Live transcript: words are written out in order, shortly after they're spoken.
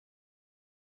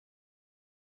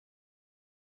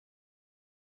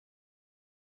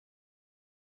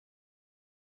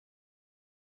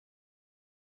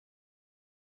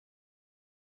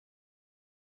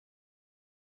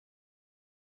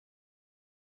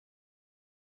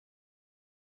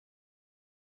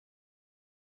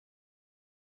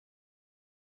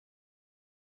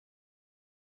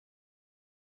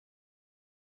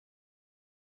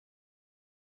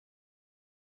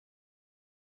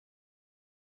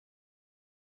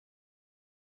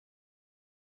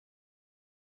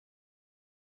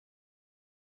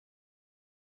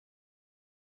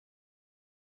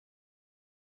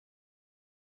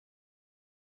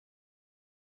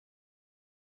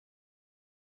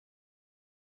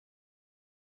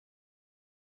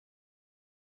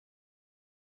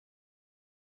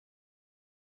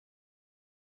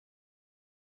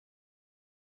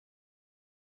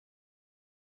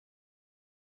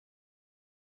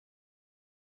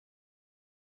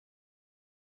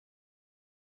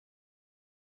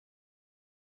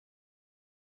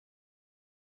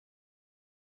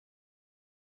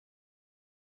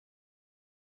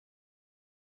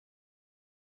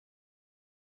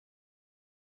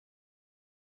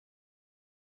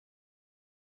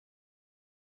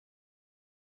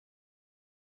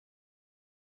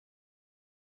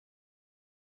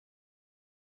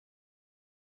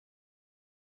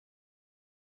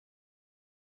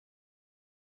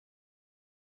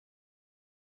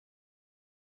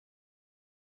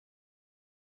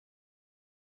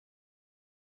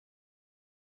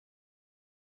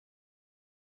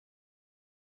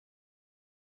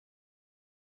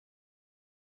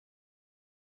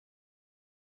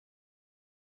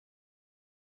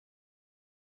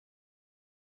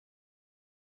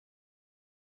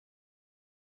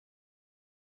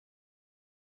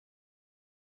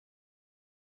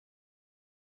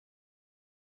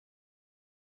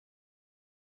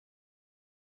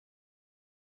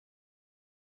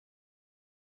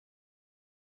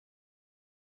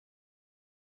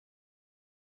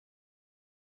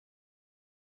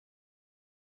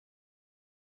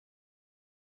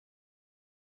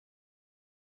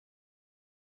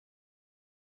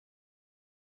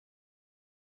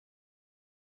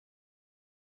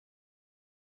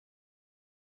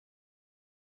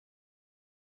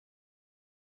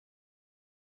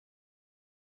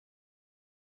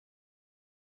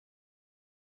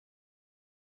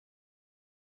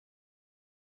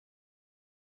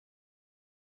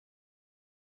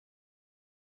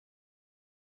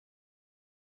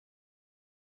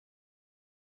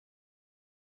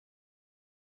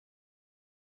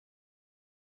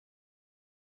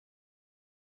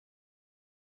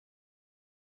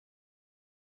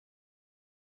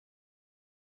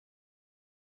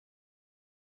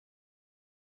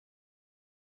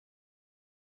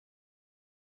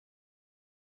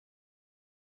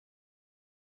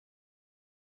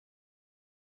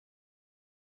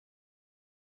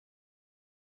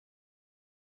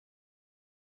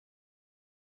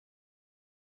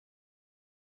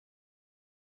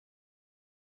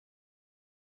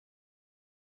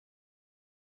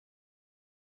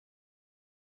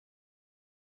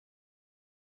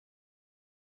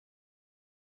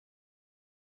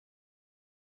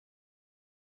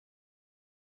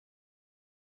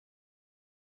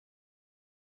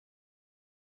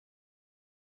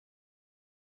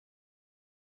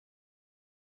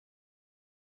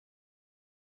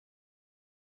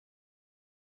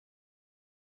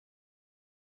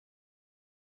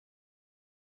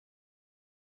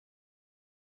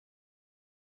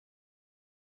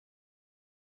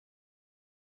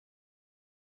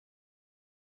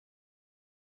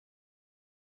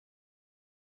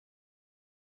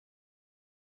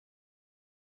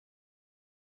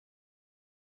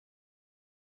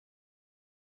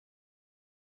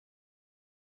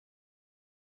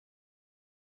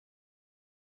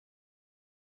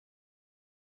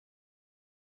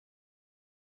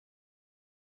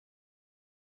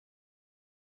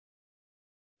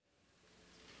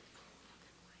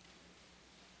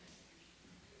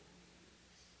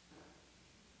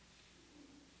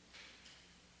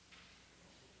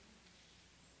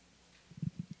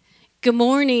Good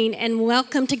morning and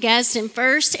welcome to Gadsden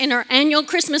First and our annual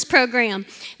Christmas program.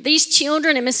 These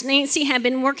children and Miss Nancy have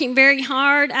been working very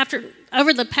hard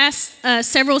over the past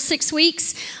 6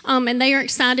 weeks, and they are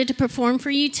excited to perform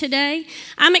for you today.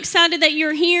 I'm excited that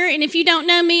you're here, and if you don't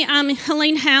know me, I'm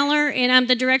Helene Haller, and I'm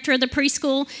the director of the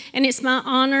preschool, and it's my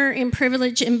honor and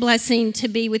privilege and blessing to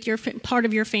be with part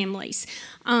of your families.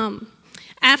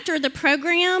 After the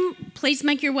program, please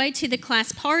make your way to the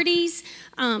class parties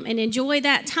and enjoy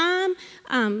that time.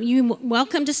 You're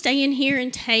welcome to stay in here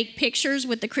and take pictures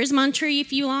with the Christmas tree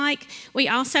if you like. We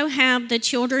also have the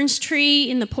children's tree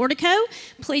in the portico.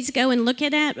 Please go and look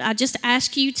at that. I just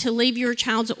ask you to leave your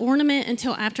child's ornament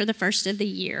until after the first of the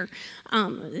year.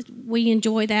 We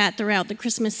enjoy that throughout the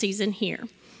Christmas season here.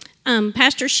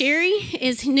 Pastor Sherry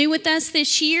is new with us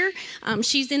this year.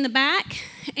 She's in the back.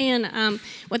 And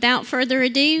without further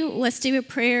ado, let's do a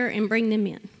prayer and bring them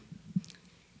in.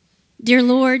 Dear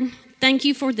Lord, thank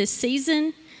you for this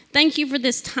season. Thank you for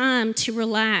this time to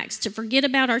relax, to forget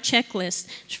about our checklist,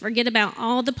 to forget about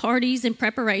all the parties and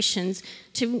preparations,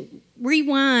 to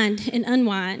rewind and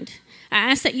unwind.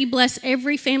 I ask that you bless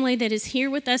every family that is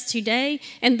here with us today,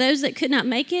 and those that could not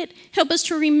make it, help us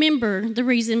to remember the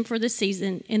reason for the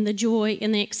season and the joy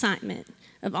and the excitement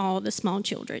of all the small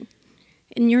children.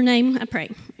 In your name I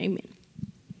pray, amen.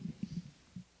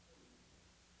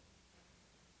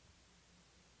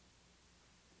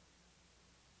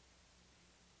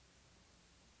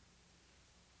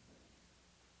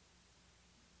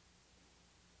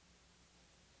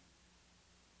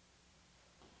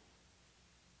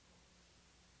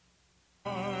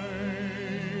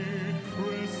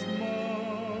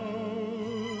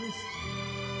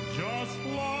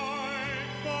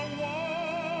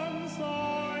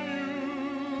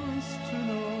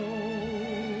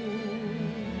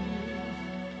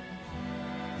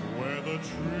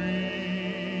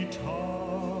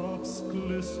 Treetops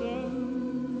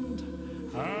glistened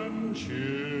and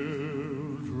children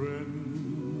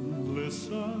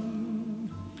listened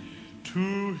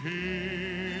to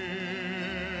hear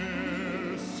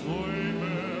sleigh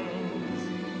bells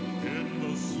in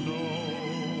the snow.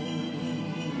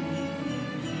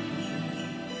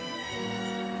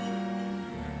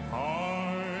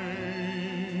 I'm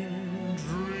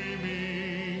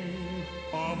dreaming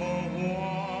of a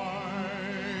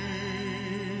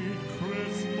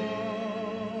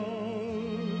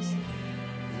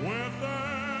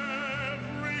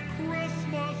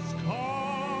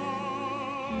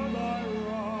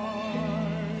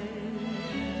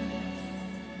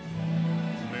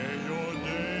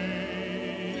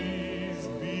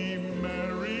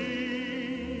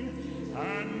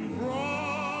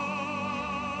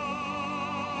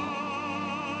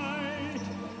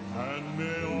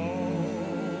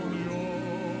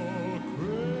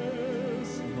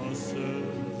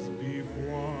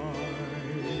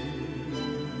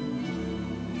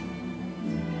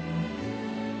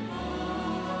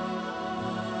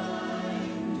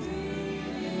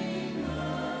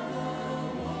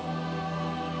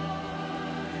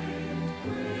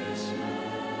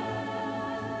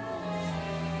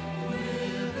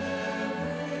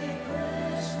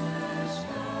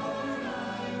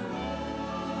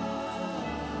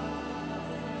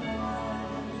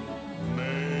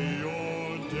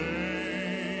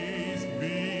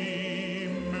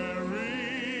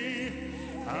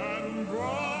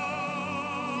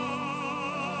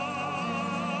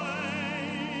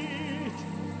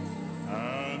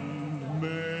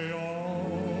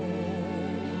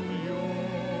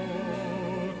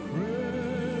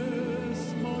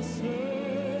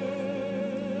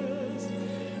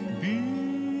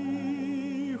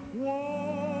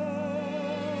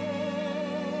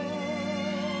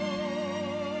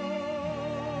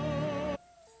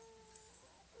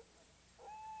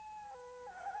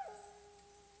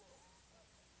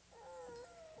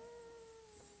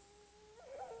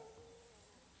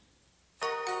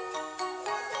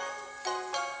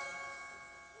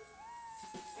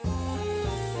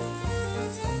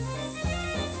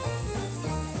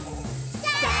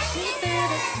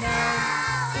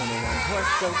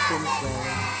open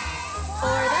sleigh.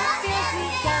 O'er the fields we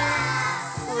go,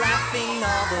 laughing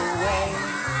all the way.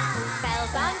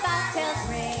 Bells on bobtails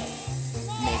ring,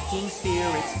 making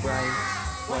spirits bright.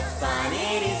 What fun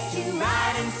it is to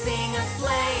ride and sing a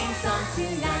sleighing song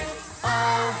tonight.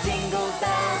 Oh, jingle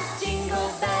bells,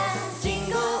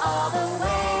 jingle all the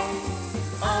way.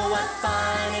 Oh, what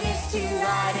fun it is to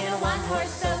ride in a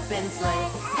one-horse open sleigh.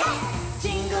 Hey!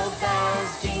 Jingle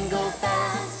bells,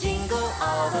 jingle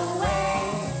all the way.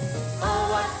 Oh,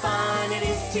 what fun it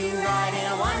is to ride in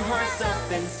a one-horse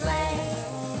open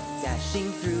sleigh.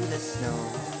 Dashing through the snow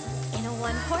in a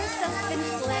one one-horse open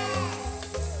sleigh.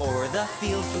 O'er the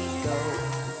fields we go,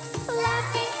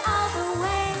 laughing all the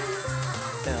way.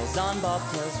 Bells on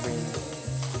bobtails ring,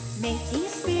 making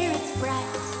spirits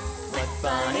bright. What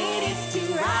fun it is to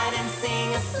ride and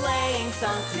sing a sleighing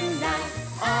song tonight.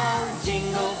 Oh,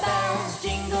 jingle bells,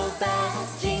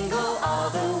 jingle all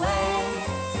the way.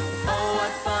 Oh,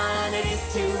 what fun it is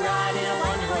to ride in a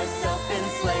one-horse open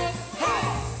sleigh. Hey!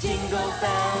 Jingle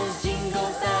bells,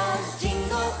 jingle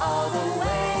all the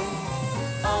way.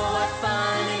 Oh, what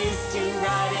fun it is to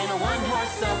ride in a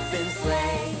one-horse open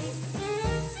sleigh.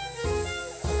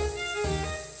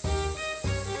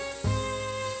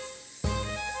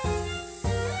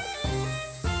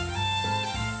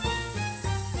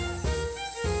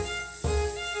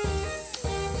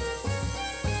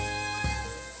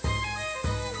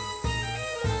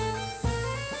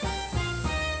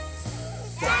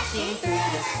 Dashing through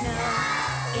the snow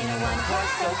in a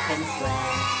one-horse open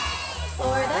sleigh.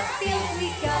 O'er the fields we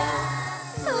go,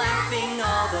 laughing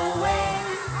all the way.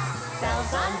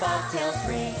 Bells on bobtails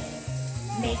ring,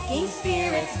 making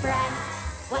spirits bright.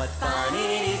 What fun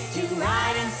it is to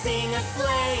ride and sing a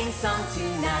sleighing song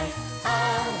tonight.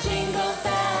 Oh, jingle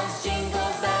bells, jingle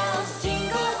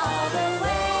all the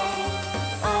way.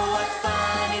 Oh, what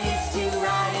fun it is to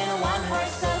ride in a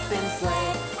one-horse open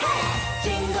sleigh. Hey!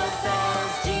 Jingle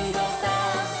bells,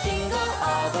 jingle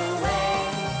all the way.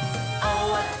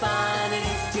 Oh, what fun it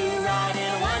is to ride in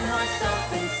a one-horse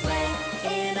open sleigh.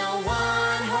 In a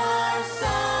one-horse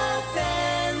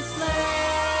open sleigh.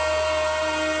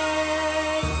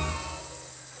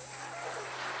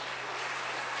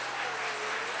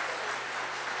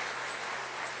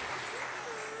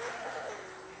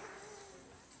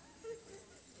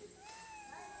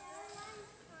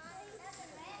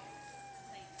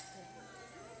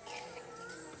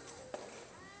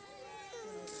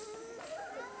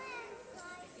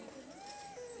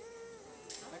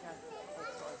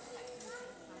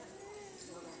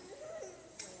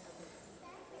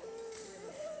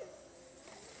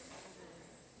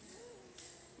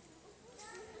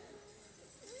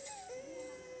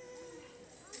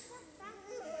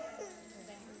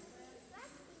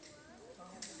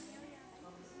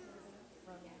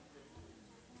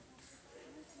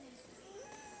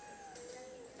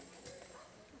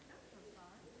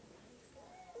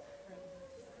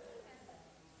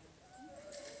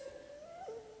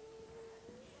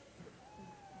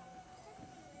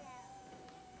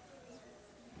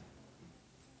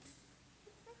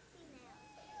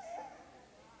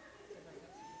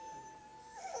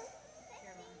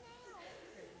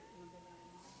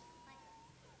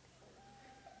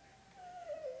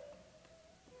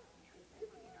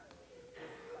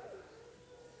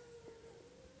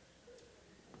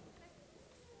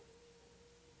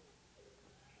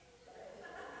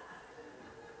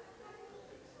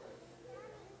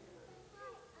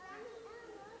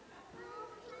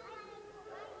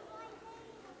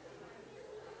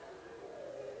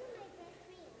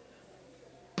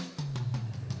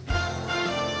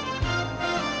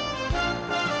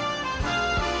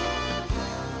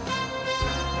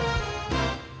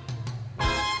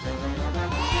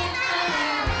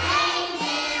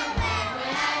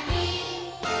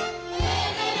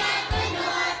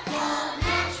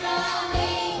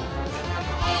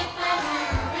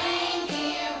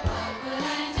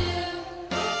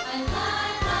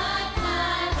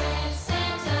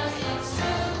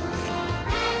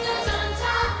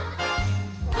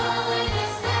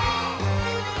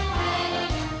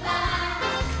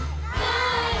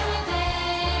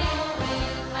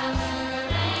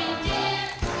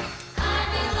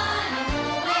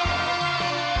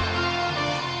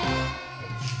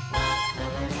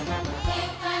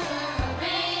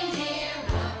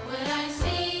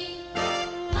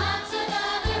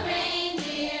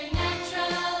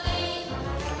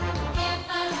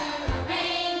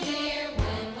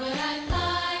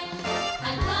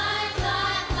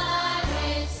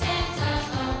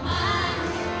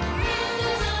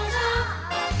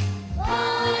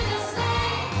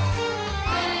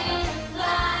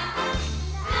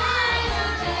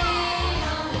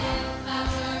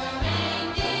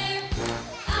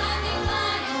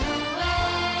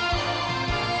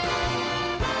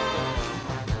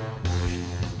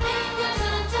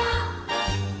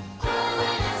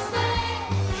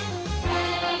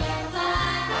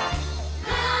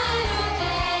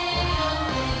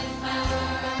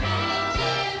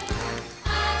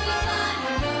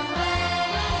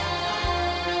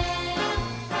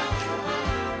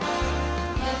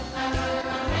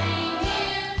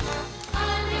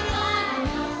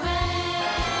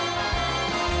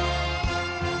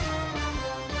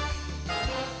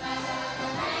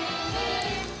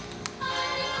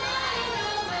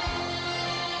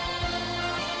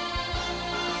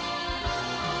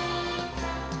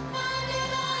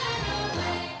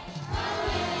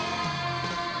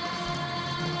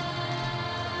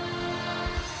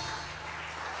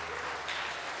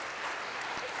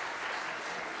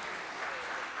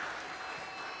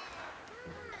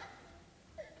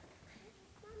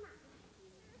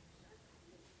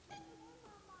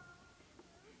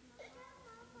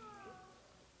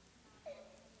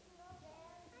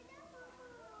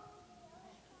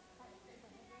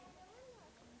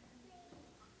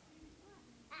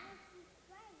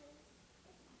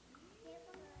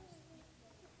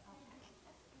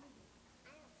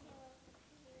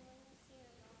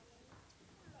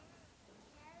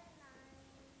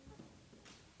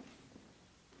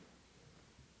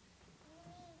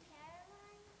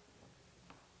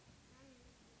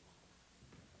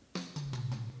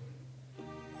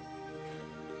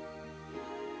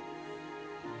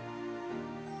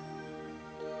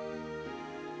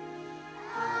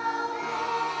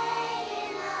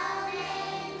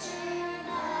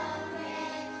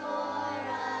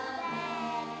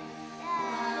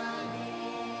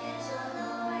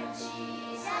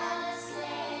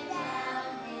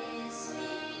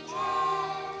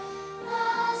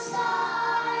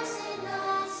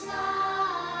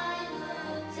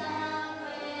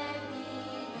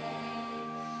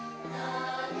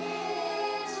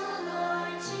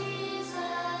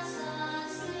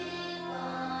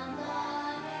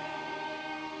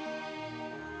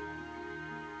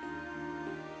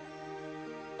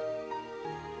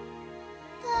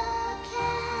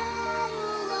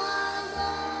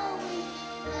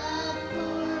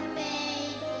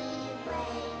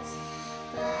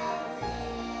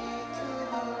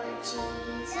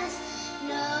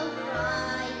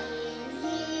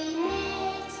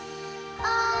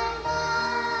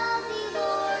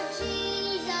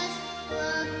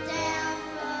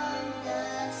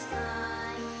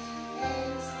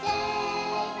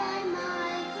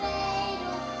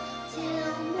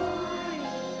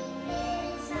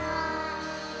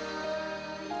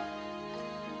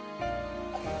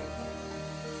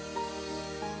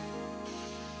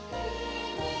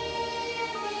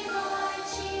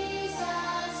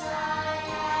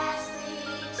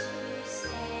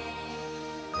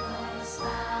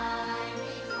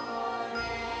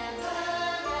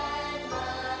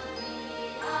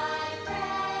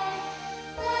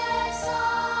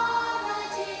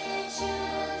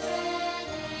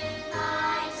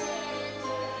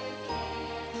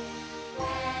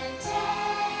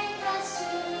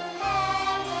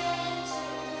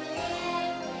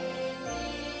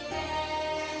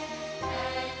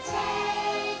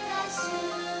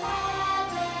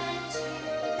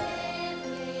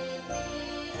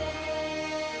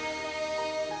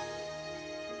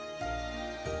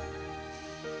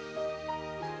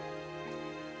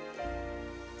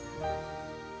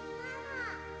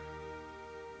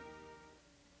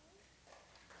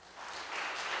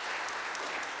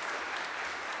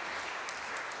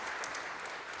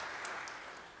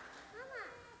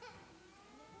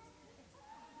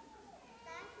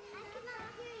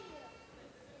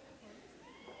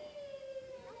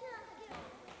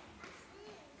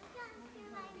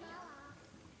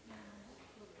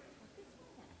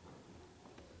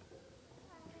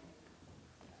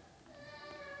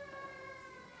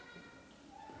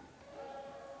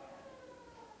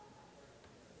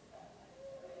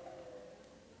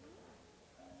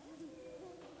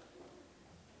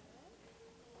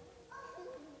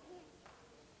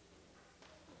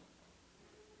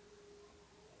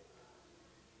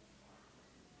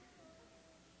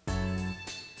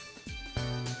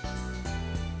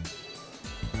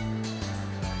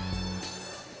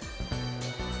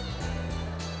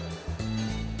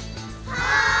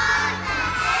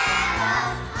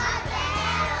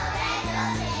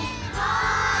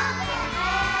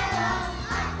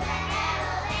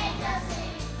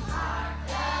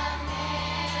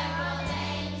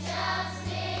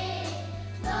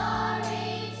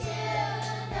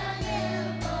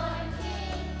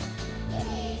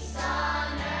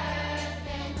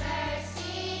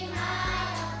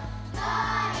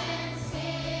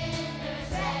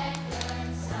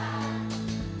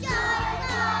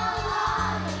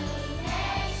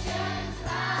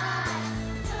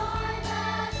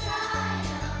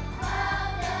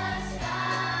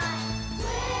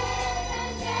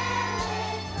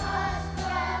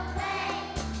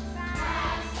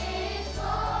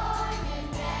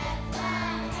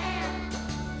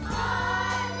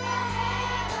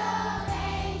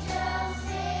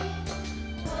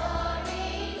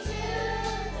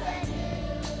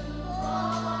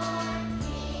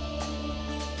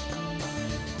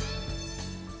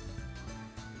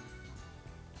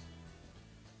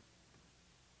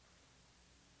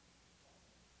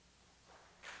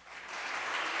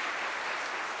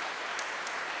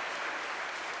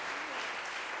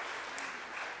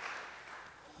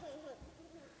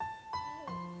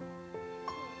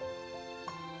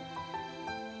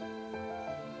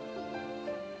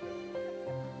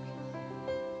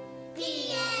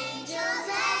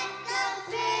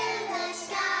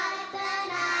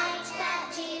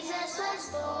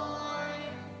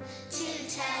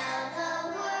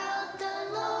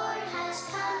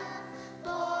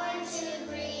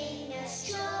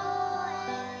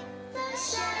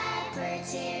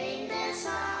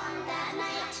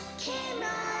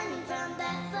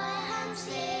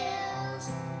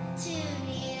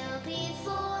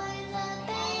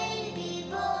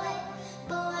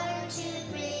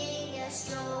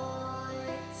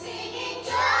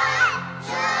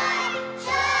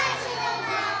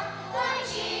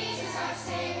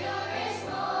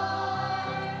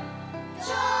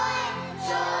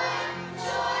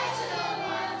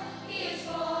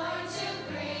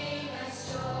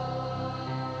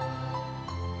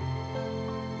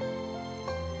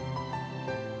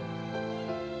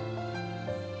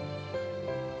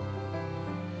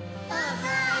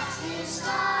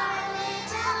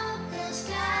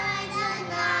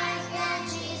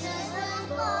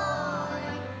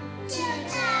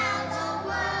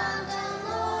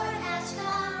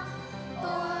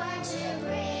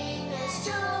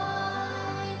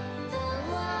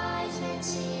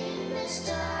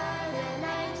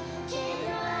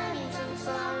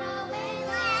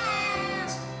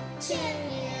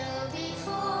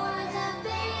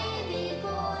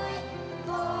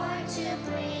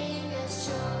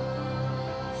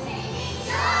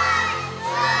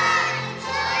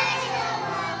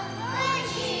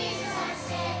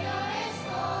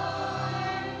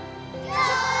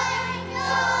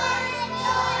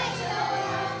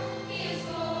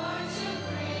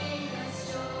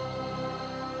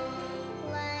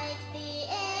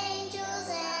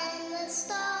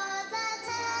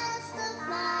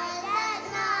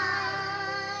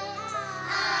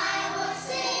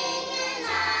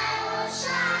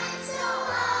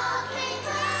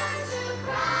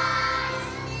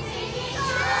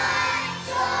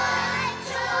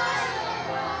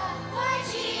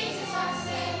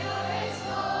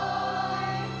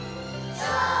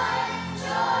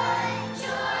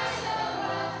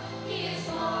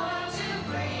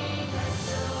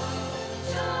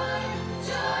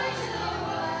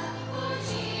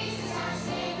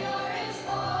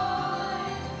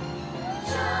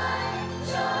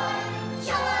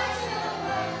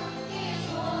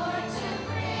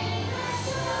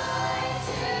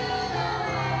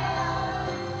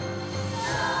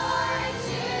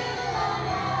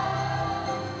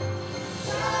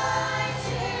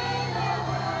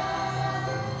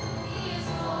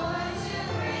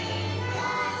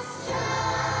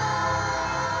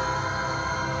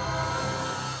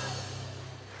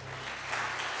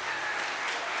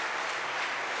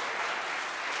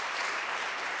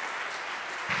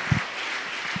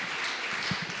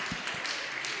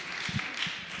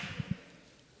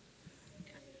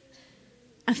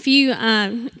 few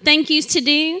thank yous to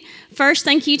do. First,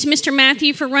 thank you to Mr.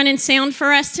 Matthew for running sound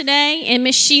for us today, and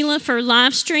Miss Sheila for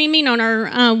live streaming on our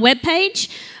webpage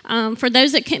for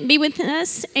those that couldn't be with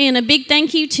us. And a big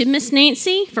thank you to Miss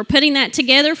Nancy for putting that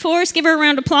together for us. Give her a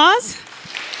round of applause.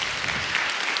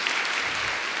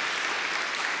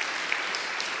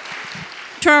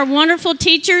 To our wonderful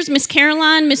teachers, Miss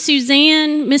Caroline, Miss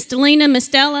Suzanne, Miss Delina, Miss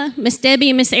Della, Miss Debbie,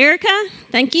 and Miss Erica,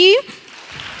 thank you.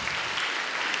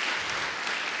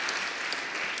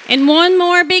 And one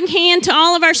more big hand to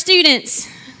all of our students.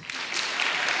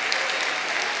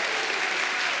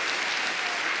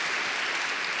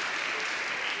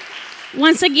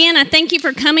 Once again, I thank you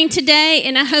for coming today,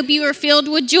 and I hope you are filled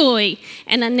with joy.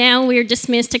 And now we are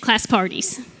dismissed to class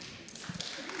parties.